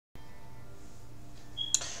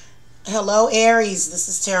Hello Aries, this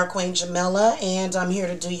is Tarot Queen Jamila and I'm here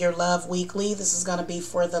to do your love weekly. This is going to be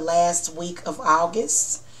for the last week of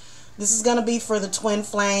August. This is going to be for the twin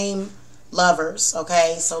flame lovers,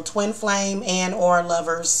 okay? So twin flame and or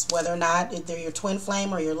lovers, whether or not if they're your twin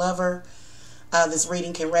flame or your lover, this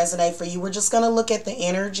reading can resonate for you. We're just going to look at the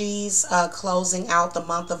energies closing out the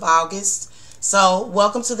month of August. So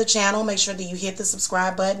welcome to the channel. Make sure that you hit the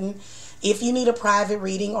subscribe button. If you need a private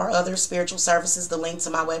reading or other spiritual services, the link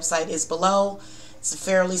to my website is below. It's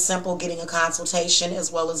fairly simple getting a consultation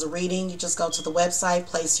as well as a reading. You just go to the website,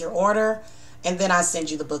 place your order, and then I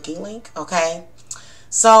send you the booking link, okay?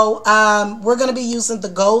 So we're going to be using the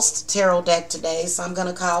Ghost Tarot deck today. So I'm going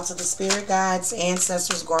to call to the spirit guides,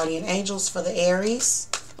 ancestors, guardian angels for the Aries.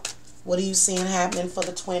 What are you seeing happening for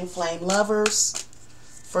the twin flame lovers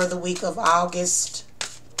for the week of August?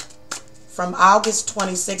 From August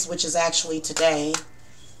 26th, which is actually today,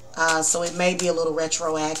 so it may be a little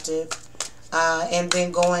retroactive, and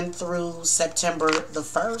then going through September the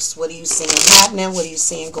 1st. What are you seeing happening? What are you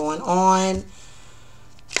seeing going on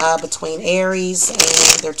between Aries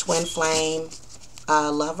and their twin flame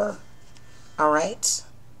lover? All right.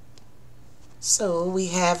 So we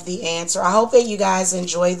have the answer. I hope that you guys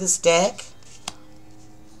enjoy this deck.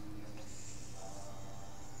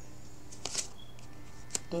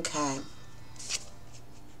 Okay.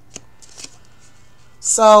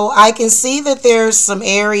 So I can see that there's some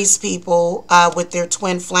Aries people with their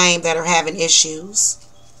twin flame that are having issues.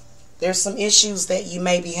 There's some issues that you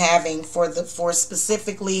may be having for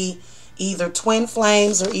specifically either twin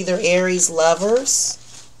flames or either Aries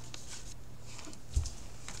lovers.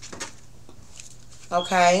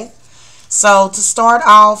 Okay. So to start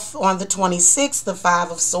off on the 26th, the Five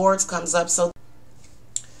of Swords comes up. So,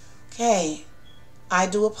 okay. I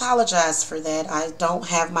do apologize for that. I don't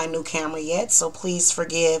have my new camera yet, so please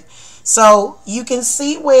forgive. So you can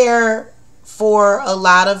see where for a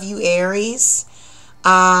lot of you Aries,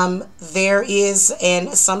 there is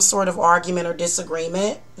some sort of argument or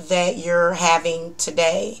disagreement that you're having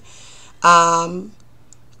today. Going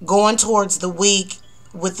towards the week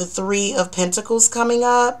with the Three of Pentacles coming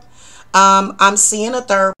up, I'm seeing a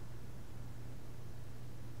third.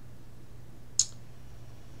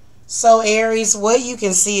 So Aries, what you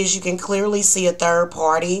can see is you can clearly see a third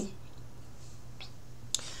party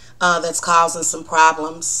that's causing some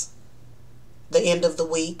problems. The end of the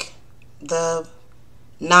week, the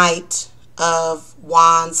Knight of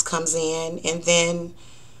Wands comes in, and then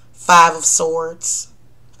Five of Swords.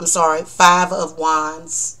 I'm sorry, Five of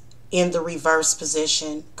Wands in the reverse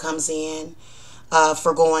position comes in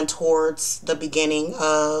for going towards the beginning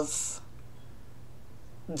of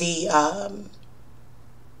the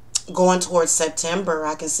going towards September.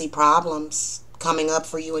 I can see problems coming up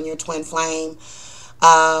for you and your twin flame.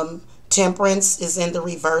 Temperance is in the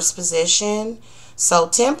reverse position. So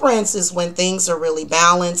Temperance is when things are really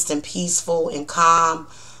balanced and peaceful and calm.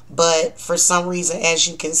 But for some reason, as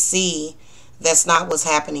you can see, that's not what's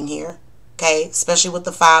happening here. Okay, especially with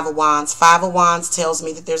the Five of Wands. Five of Wands tells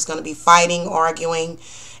me that there's going to be fighting, arguing.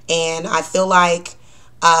 And I feel like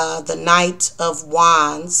the Knight of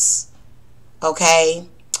Wands, okay,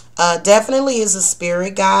 definitely is a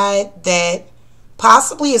spirit guide that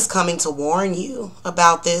possibly is coming to warn you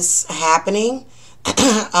about this happening.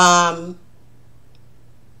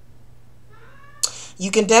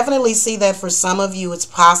 You can definitely see that for some of you, it's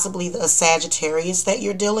possibly a Sagittarius that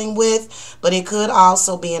you're dealing with, but it could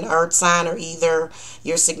also be an earth sign or either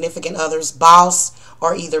your significant other's boss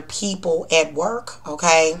or either people at work,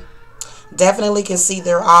 okay? Definitely can see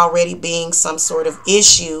there already being some sort of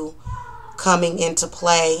issue coming into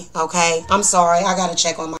play, okay? I'm sorry, I gotta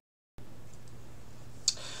check on my...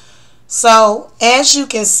 So, as you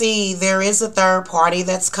can see, there is a third party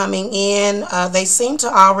that's coming in. They seem to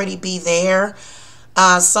already be there.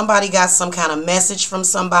 Somebody got some kind of message from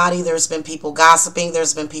somebody. There's been people gossiping.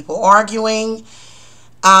 There's been people arguing.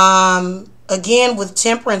 Again, with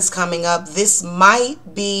Temperance coming up, this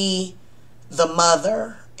might be the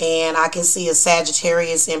mother. And I can see a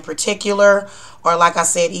Sagittarius in particular, or like I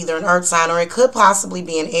said, either an earth sign, or it could possibly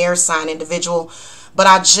be an air sign individual. But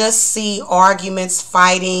I just see arguments,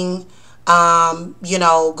 fighting, you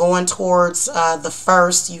know, going towards the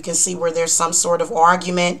 1st. You can see where there's some sort of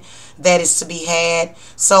argument that is to be had.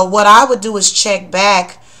 So what I would do is check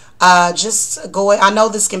back. Just go. I know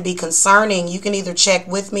this can be concerning. You can either check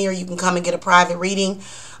with me or you can come and get a private reading.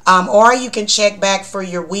 Or you can check back for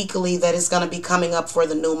your weekly that is going to be coming up for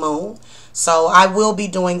the new moon. So I will be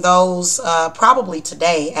doing those probably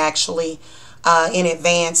today, actually, in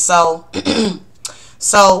advance. So,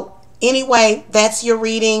 Anyway, that's your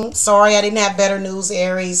reading. Sorry I didn't have better news,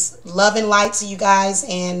 Aries. Love and light to you guys,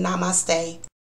 and namaste.